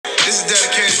This is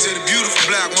dedicated to the beautiful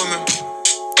black woman.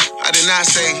 I did not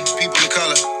say people of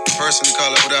color, person of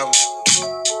color, whatever.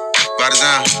 By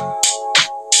design.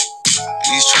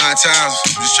 In these trying times,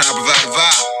 I'm just trying to provide a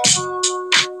vibe.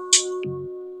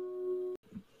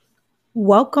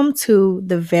 Welcome to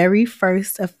the very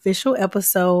first official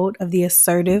episode of the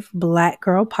Assertive Black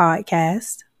Girl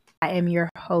Podcast. I am your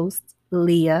host,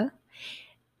 Leah,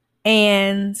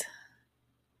 and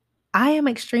I am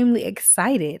extremely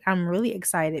excited. I'm really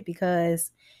excited because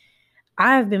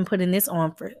I've been putting this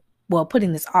off,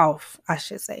 I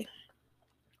should say,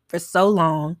 for so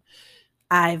long.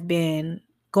 I've been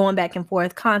going back and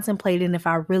forth, contemplating if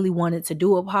I really wanted to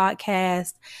do a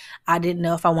podcast. I didn't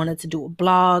know if I wanted to do a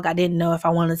blog. I didn't know if I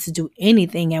wanted to do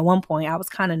anything at one point. I was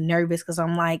kind of nervous because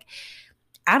I'm like,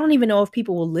 I don't even know if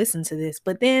people will listen to this.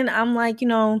 But then I'm like,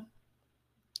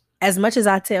 as much as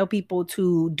I tell people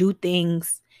to do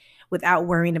things without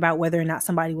worrying about whether or not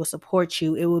somebody will support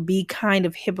you, it would be kind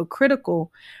of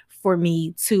hypocritical for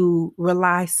me to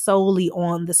rely solely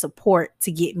on the support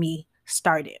to get me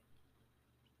started.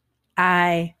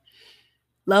 I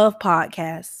love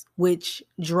podcasts, which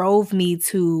drove me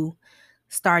to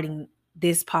starting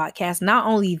this podcast. Not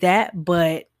only that,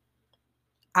 but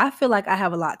I feel like I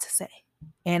have a lot to say.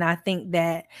 And I think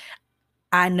that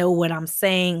I know what I'm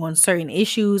saying on certain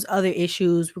issues. Other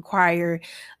issues require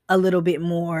a little bit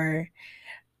more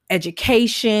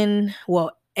education.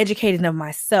 Well, educating of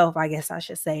myself, I guess I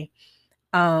should say.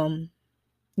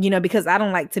 Because I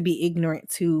don't like to be ignorant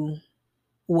to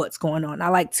what's going on. I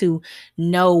like to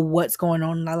know what's going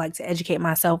on, and I like to educate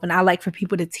myself, and I like for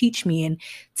people to teach me and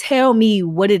tell me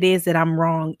what it is that I'm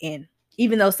wrong in.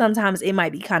 Even though sometimes it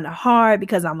might be kind of hard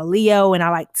because I'm a Leo and I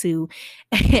like to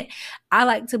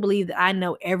believe that I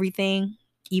know everything,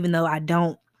 even though I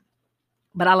don't.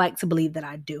 But I like to believe that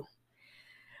I do,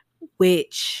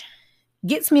 which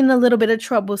gets me in a little bit of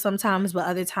trouble sometimes, but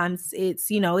other times it's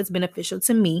beneficial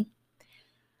to me.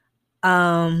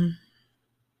 I'm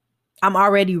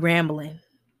already rambling,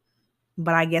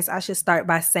 but I guess I should start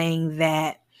by saying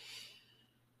that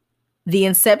the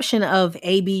inception of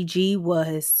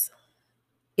ABG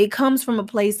it comes from a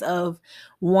place of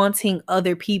wanting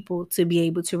other people to be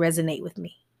able to resonate with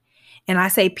me. And I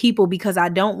say people because I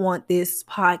don't want this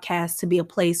podcast to be a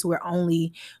place where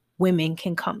only women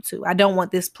can come to. I don't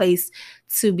want this podcast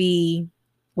to be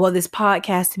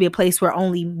a place where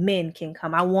only men can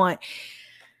come. I want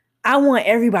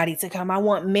everybody to come. I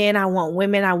want men, I want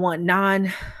women, I want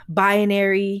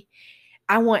non-binary.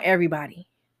 I want everybody.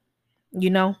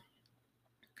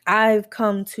 I've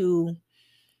come to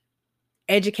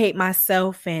educate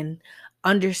myself and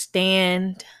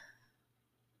understand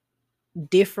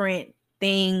different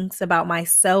things about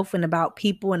myself and about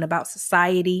people and about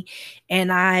society.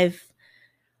 And I've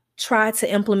tried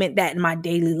to implement that in my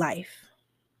daily life.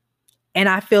 And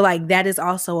I feel like that is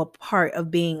also a part of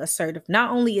being assertive.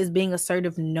 Not only is being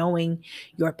assertive knowing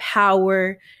your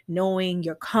power, knowing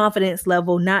your confidence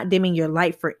level, not dimming your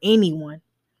light for anyone,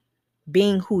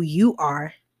 being who you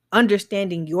are,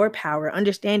 understanding your power,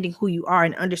 understanding who you are,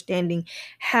 and understanding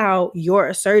how your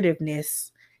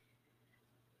assertiveness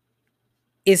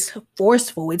is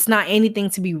forceful. It's not anything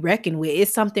to be reckoned with.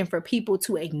 It's something for people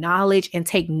to acknowledge and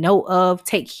take note of,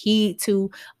 take heed to,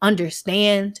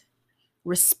 understand,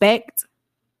 respect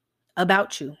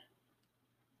about you.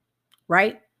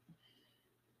 Right?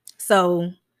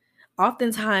 So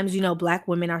oftentimes, Black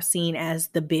women are seen as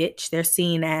the bitch. They're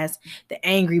seen as the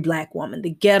angry Black woman, the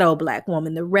ghetto Black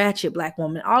woman, the ratchet Black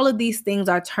woman. All of these things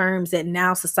are terms that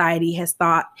now society has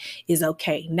thought is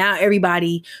okay. Now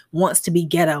everybody wants to be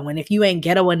ghetto. And if you ain't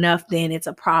ghetto enough, then it's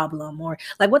a problem. Or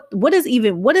like, what does it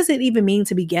even mean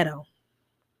to be ghetto?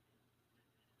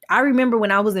 I remember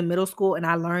when I was in middle school and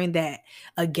I learned that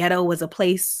a ghetto was a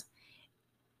place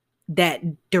that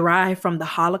derived from the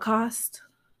Holocaust.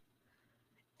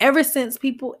 Ever since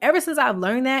I've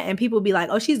learned that and people be like,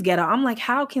 oh, she's ghetto. I'm like,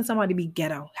 how can somebody be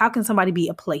ghetto? How can somebody be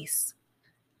a place?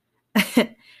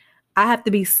 I have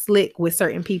to be slick with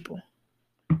certain people.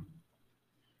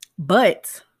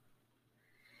 But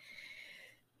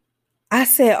I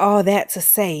said all that to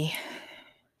say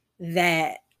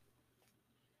that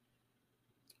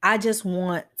I just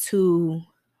want to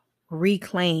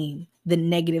reclaim the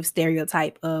negative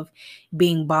stereotype of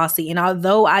being bossy. And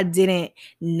although I didn't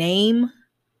name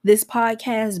this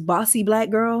podcast Bossy Black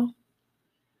Girl,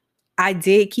 I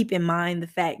did keep in mind the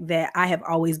fact that I have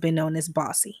always been known as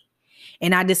bossy.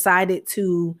 And I decided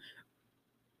to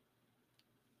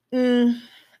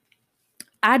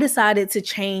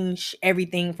change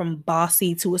everything from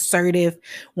bossy to assertive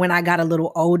when I got a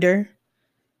little older.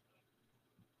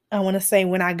 I want to say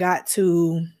when I got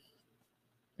to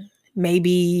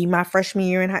maybe my freshman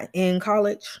year in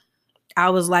college, I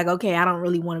was like, okay, I don't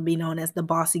really want to be known as the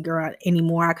bossy girl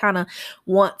anymore. I kind of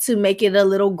want to make it a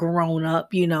little grown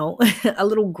up, a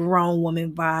little grown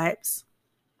woman vibes.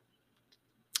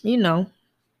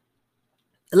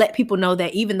 Let people know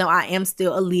that even though I am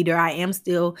still a leader, I am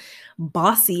still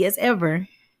bossy as ever.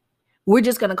 We're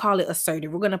just going to call it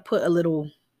assertive. We're going to put a little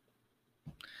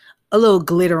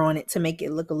glitter on it to make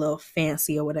it look a little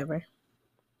fancy or whatever.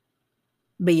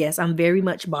 But yes, I'm very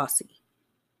much bossy.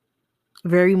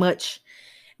 Very much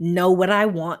know what I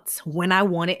want, when I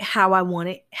want it,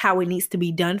 how it needs to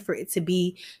be done for it to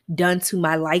be done to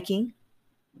my liking.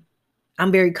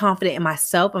 I'm very confident in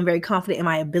myself. I'm very confident in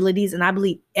my abilities. And I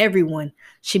believe everyone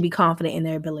should be confident in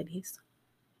their abilities.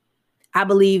 I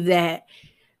believe that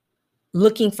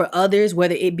looking for others,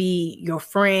 whether it be your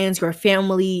friends, your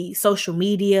family, social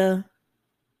media,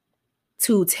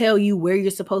 to tell you where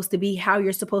you're supposed to be, how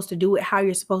you're supposed to do it, how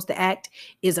you're supposed to act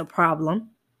is a problem.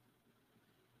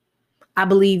 I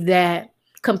believe that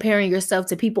comparing yourself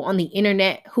to people on the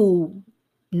internet who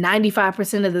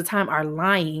 95% of the time are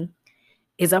lying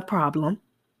is a problem.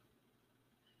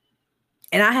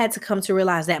 And I had to come to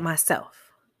realize that myself.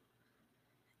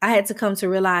 I had to come to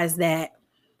realize that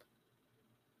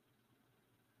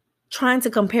trying to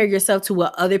compare yourself to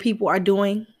what other people are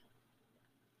doing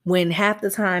when half the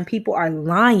time people are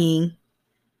lying,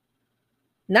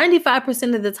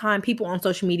 95% of the time people on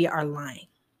social media are lying.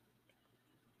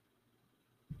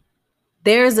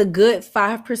 There's a good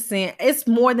 5%. It's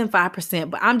more than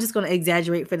 5%, but I'm just going to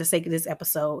exaggerate for the sake of this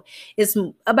episode. It's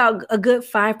about a good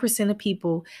 5% of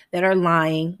people that are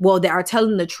lying. Well, that are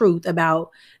telling the truth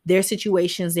about their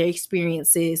situations, their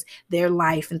experiences, their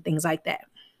life, and things like that.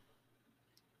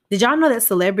 Did y'all know that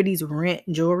celebrities rent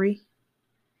jewelry?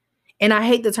 And I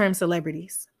hate the term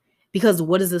celebrities because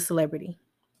what is a celebrity?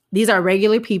 These are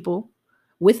regular people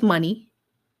with money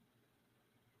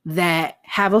that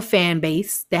have a fan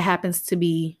base that happens to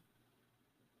be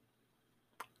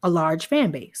a large fan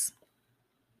base.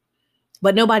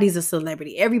 But nobody's a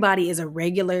celebrity. Everybody is a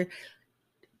regular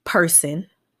person.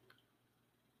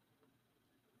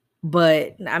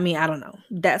 But I mean, I don't know.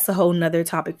 That's a whole nother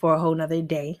topic for a whole nother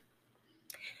day.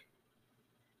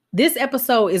 This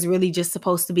episode is really just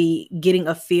supposed to be getting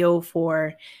a feel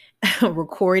for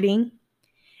recording,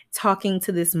 talking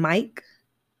to this mic,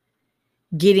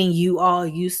 getting you all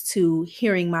used to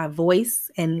hearing my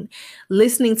voice and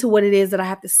listening to what it is that I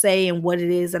have to say and what it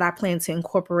is that I plan to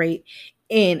incorporate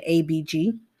in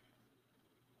ABG.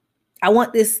 I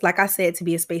want this, like I said, to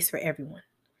be a space for everyone.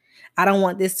 I don't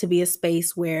want this to be a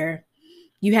space where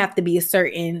you have to be a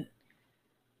certain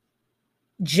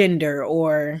gender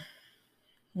or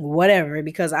whatever,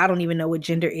 because I don't even know what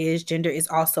gender is. Gender is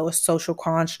also a social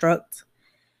construct.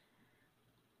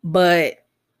 But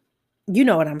you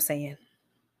know what I'm saying.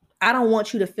 I don't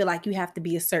want you to feel like you have to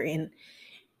be a certain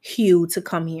hue to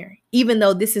come here. Even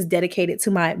though this is dedicated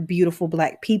to my beautiful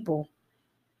Black people,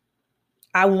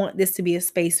 I want this to be a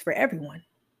space for everyone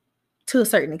to a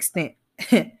certain extent.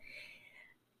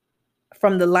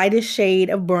 From the lightest shade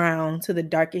of brown to the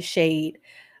darkest shade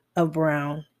of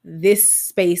brown, this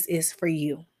space is for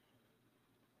you.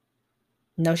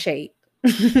 No shade.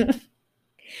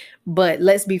 But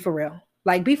let's be for real.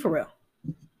 Like, be for real.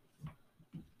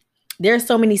 There are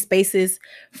so many spaces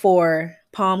for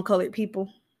palm-colored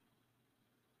people.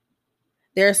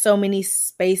 There are so many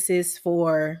spaces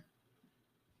for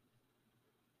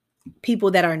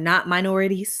people that are not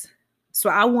minorities.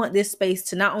 So I want this space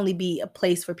to not only be a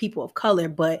place for people of color,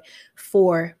 but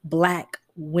for Black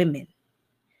women,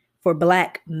 for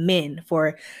Black men,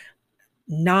 for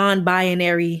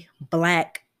non-binary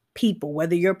Black people,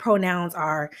 whether your pronouns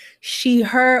are she,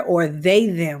 her, or they,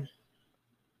 them.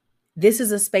 This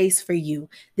is a space for you.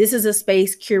 This is a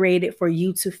space curated for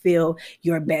you to feel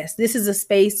your best. This is a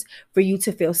space for you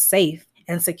to feel safe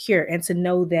and secure and to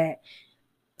know that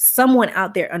someone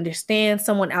out there understands,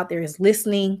 someone out there is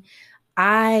listening.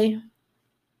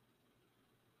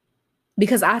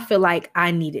 Because I feel like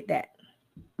I needed that.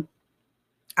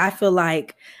 I feel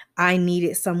like I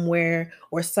needed somewhere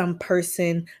or some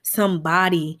person,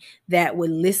 somebody that would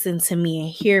listen to me and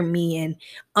hear me and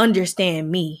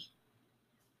understand me.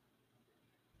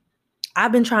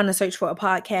 I've been trying to search for a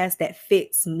podcast that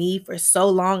fits me for so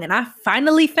long, and I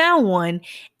finally found one,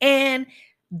 and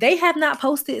they have not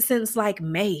posted since like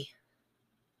May.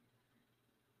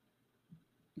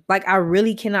 Like, I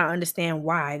really cannot understand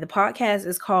why. The podcast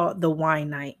is called The Wine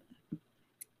Night.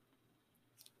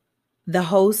 The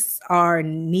hosts are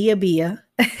Nia Bia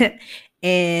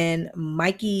and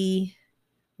Mikey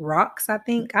Rocks, I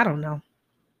think. I don't know.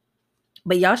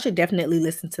 But y'all should definitely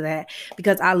listen to that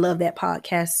because I love that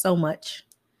podcast so much.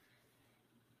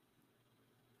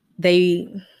 They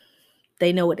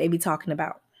know what they be talking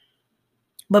about.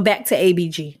 But back to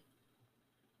ABG.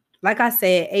 Like I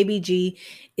said, ABG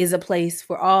is a place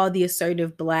for all the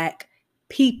assertive Black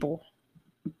people.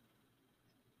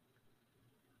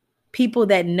 People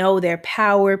that know their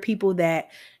power, people that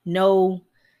know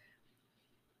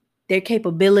their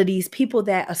capabilities, people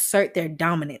that assert their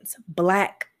dominance.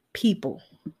 Black people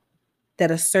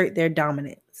that assert their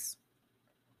dominance.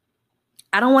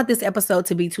 I don't want this episode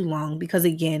to be too long because,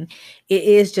 again, it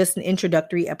is just an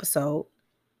introductory episode.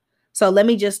 So let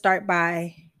me just start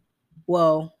by,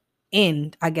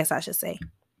 I guess I should say,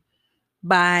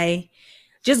 by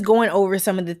just going over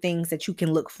some of the things that you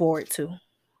can look forward to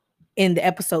in the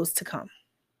episodes to come.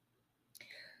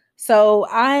 So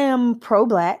I am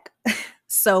pro-Black,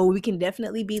 so we can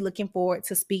definitely be looking forward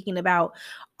to speaking about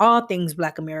all things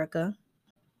Black America.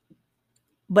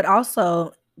 But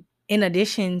also, in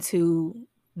addition to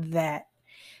that,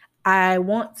 I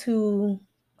want to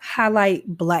highlight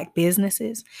Black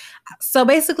businesses. So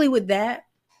basically with that,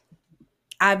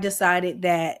 I've decided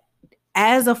that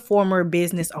as a former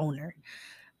business owner,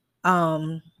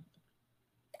 I've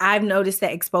noticed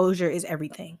that exposure is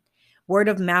everything. Word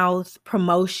of mouth,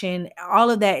 promotion, all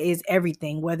of that is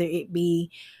everything, whether it be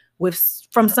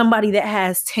from somebody that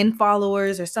has 10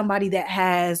 followers or somebody that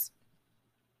has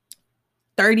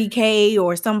 30K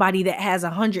or somebody that has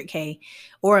 100K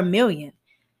or 1 million.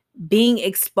 Being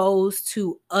exposed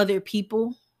to other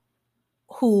people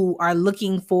who are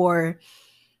looking for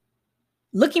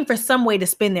some way to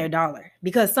spend their dollar,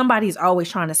 because somebody's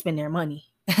always trying to spend their money.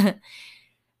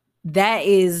 That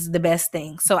is the best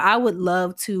thing. So I would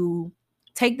love to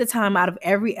take the time out of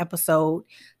every episode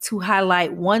to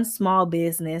highlight one small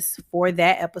business for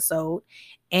that episode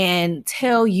and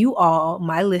tell you all,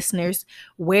 my listeners,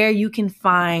 where you can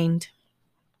find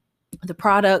the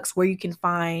products, where you can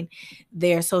find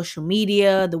their social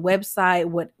media, the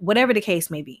website, whatever the case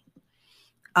may be.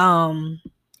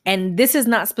 And this is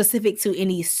not specific to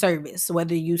any service,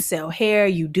 whether you sell hair,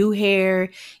 you do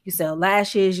hair, you sell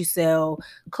lashes, you sell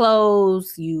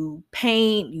clothes, you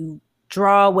paint, you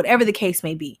draw, whatever the case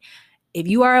may be. If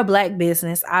you are a Black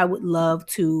business, I would love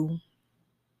to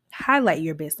highlight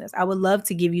your business. I would love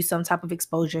to give you some type of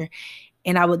exposure,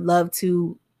 and I would love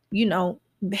to,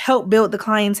 help build the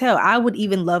clientele. I would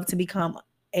even love to become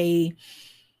a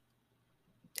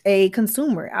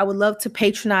consumer. I would love to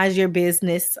patronize your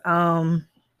business. And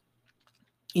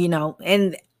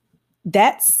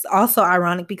that's also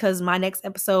ironic because my next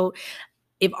episode,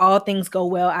 if all things go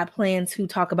well, I plan to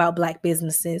talk about Black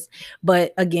businesses.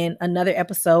 But again, another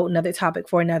episode, another topic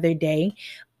for another day.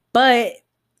 But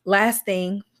last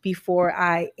thing before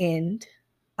I end,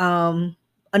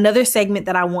 another segment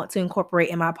that I want to incorporate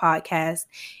in my podcast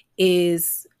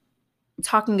is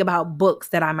talking about books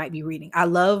that I might be reading. I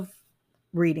love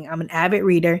reading. I'm an avid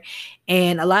reader,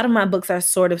 and a lot of my books are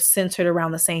sort of centered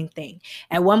around the same thing.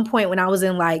 At one point when I was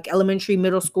in like elementary,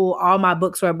 middle school, all my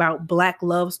books were about Black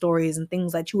love stories and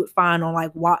things that you would find on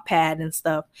like Wattpad and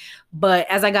stuff. But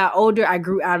as I got older, I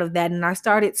grew out of that and I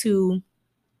started to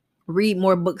read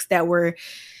more books that were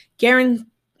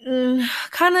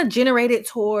kind of generated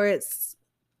towards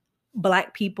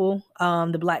Black people,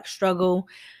 the Black struggle,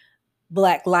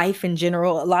 Black life in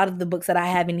general. A lot of the books that I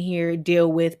have in here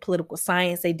deal with political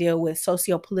science. They deal with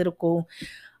socio-political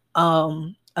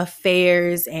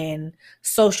affairs and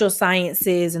social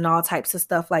sciences and all types of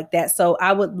stuff like that. So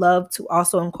I would love to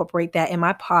also incorporate that in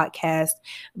my podcast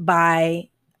by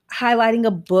highlighting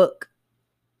a book,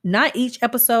 not each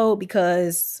episode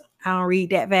because I don't read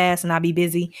that fast and I'll be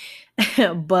busy,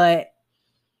 but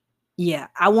yeah,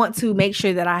 I want to make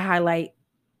sure that I highlight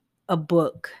a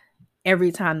book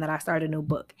every time that I start a new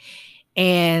book.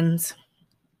 And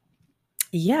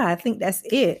yeah, I think that's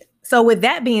it. So with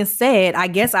that being said, I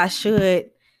guess I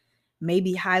should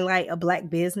maybe highlight a Black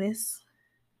business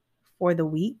for the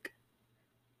week,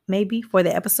 maybe for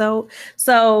the episode.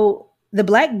 So the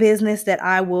Black business that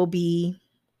I will be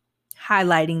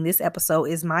highlighting this episode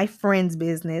is my friend's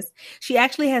business. She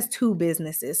actually has 2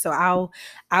 businesses, so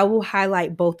I will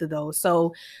highlight both of those.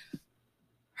 So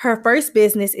her first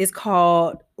business is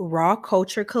called Raw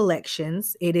Culture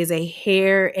Collections. It is a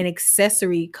hair and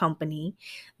accessory company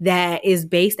that is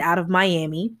based out of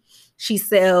Miami. She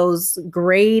sells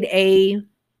grade A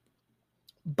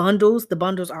bundles. The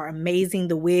bundles are amazing.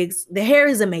 The wigs, the hair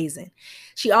is amazing.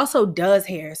 She also does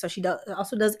hair. So she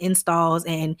also does installs,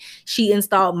 and she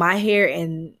installed my hair,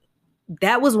 and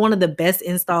that was one of the best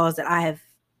installs that I have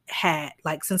had,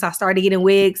 like, since I started getting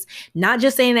wigs. Not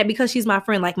just saying that because she's my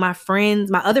friend. Like, my friends,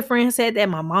 my other friends said that.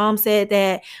 My mom said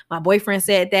that. My boyfriend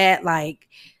said that. Like,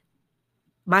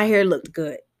 my hair looked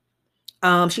good.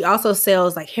 She also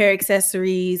sells like hair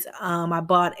accessories. I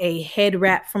bought a head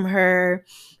wrap from her.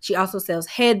 She also sells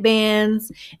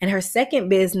headbands. And her second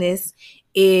business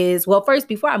is, well, first,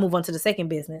 before I move on to the second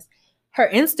business, her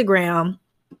Instagram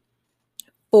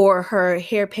for her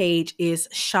hair page is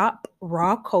Shop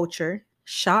Raw Culture.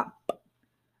 Shop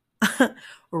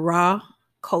Raw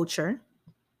Culture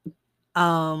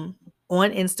on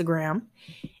Instagram.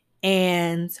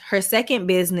 And her second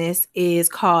business is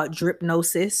called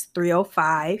Dripnosis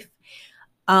 305.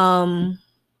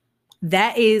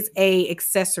 That is a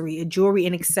jewelry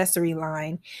and accessory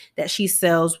line that she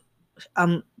sells,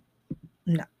 that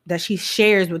she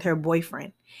shares with her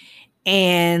boyfriend.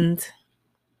 And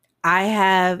I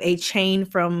have a chain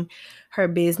from her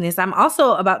business. I'm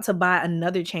also about to buy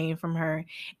another chain from her,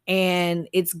 and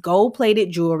it's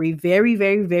gold-plated jewelry. Very,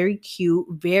 very, very cute,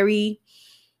 very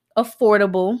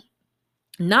affordable.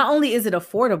 Not only is it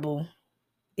affordable,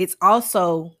 it's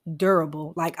also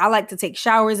durable. Like, I like to take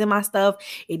showers in my stuff.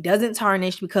 It doesn't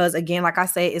tarnish because, again, like I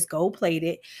said, it's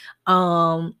gold-plated.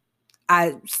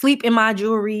 I sleep in my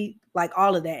jewelry, like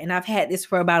all of that. And I've had this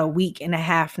for about a week and a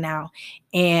half now,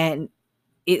 and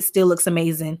it still looks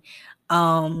amazing.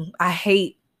 I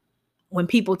hate when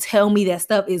people tell me that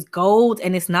stuff is gold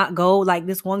and it's not gold. Like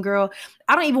this one girl,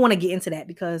 I don't even want to get into that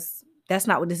because that's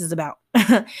not what this is about.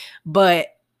 But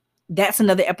that's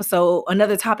another episode,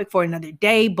 another topic for another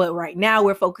day. But right now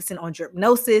we're focusing on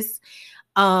Dripnosis.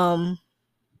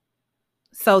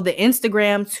 So the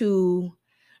Instagram to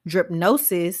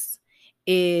Dripnosis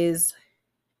is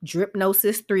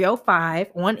Dripnosis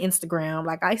 305 on Instagram.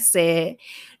 Like I said,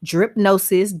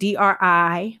 Dripnosis,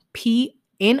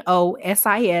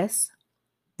 Dripnosis,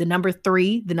 the number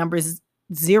 3, the number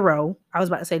 0. I was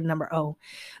about to say the number O,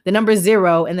 the number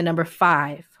 0 and the number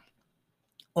 5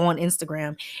 on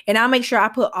Instagram. And I'll make sure I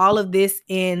put all of this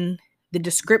in the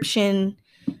description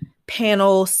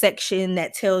panel section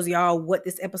that tells y'all what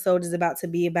this episode is about to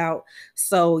be about,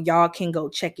 so y'all can go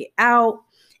check it out.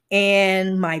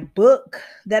 And my book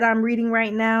that I'm reading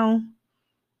right now,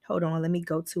 hold on, let me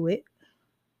go to it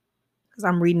because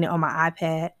I'm reading it on my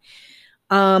iPad.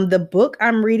 The book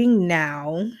I'm reading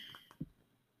now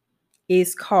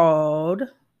is called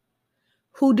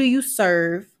Who Do You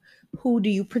Serve? Who Do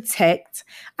You Protect?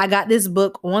 I got this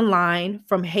book online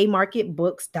from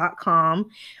haymarketbooks.com.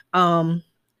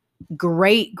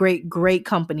 Great, great, great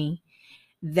company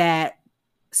that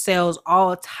sells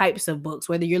all types of books,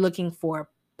 whether you're looking for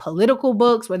political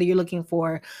books, whether you're looking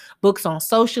for books on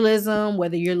socialism,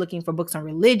 whether you're looking for books on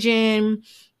religion,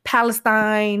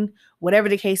 Palestine, whatever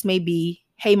the case may be,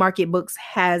 Haymarket Books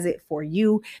has it for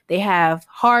you. They have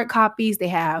hard copies, they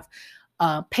have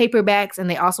paperbacks, and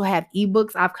they also have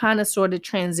ebooks. I've kind of sort of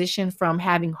transitioned from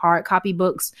having hard copy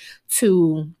books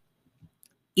to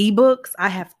ebooks. I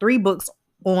have 3 books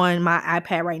on my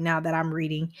iPad right now that I'm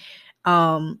reading.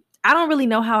 I don't really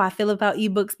know how I feel about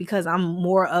ebooks because I'm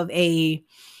more of a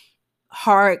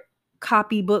hard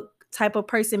copy book type of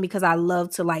person because I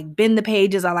love to like bend the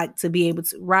pages. I like to be able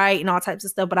to write and all types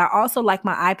of stuff. But I also like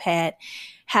my iPad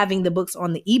having the books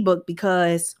on the ebook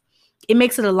because it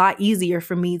makes it a lot easier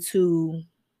for me to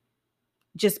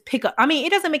just pick up. I mean,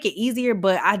 it doesn't make it easier,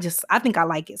 but I think I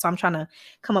like it. So I'm trying to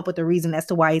come up with a reason as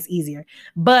to why it's easier.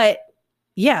 But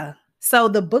yeah. So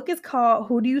the book is called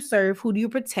Who Do You Serve? Who Do You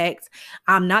Protect?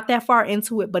 I'm not that far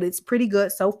into it, but it's pretty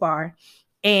good so far.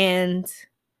 And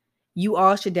you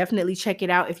all should definitely check it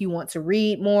out if you want to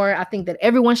read more. I think that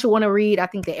everyone should want to read. I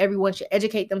think that everyone should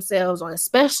educate themselves on,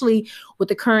 especially with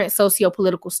the current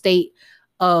socio-political state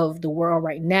of the world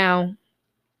right now.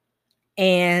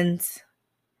 And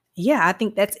yeah, I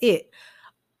think that's it.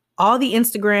 All the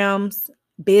Instagrams,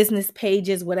 business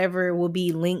pages, whatever, will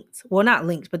be linked. Well, not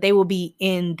linked, but they will be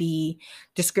in the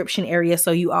description area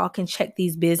so you all can check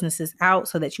these businesses out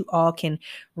so that you all can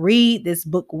read this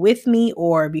book with me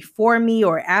or before me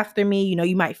or after me. You know,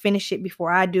 you might finish it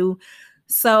before I do.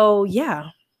 So yeah,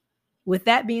 with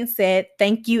that being said,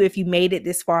 thank you if you made it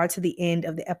this far to the end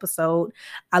of the episode.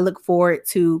 I look forward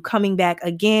to coming back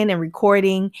again and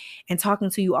recording and talking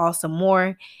to you all some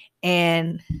more.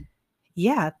 And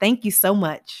yeah, thank you so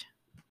much.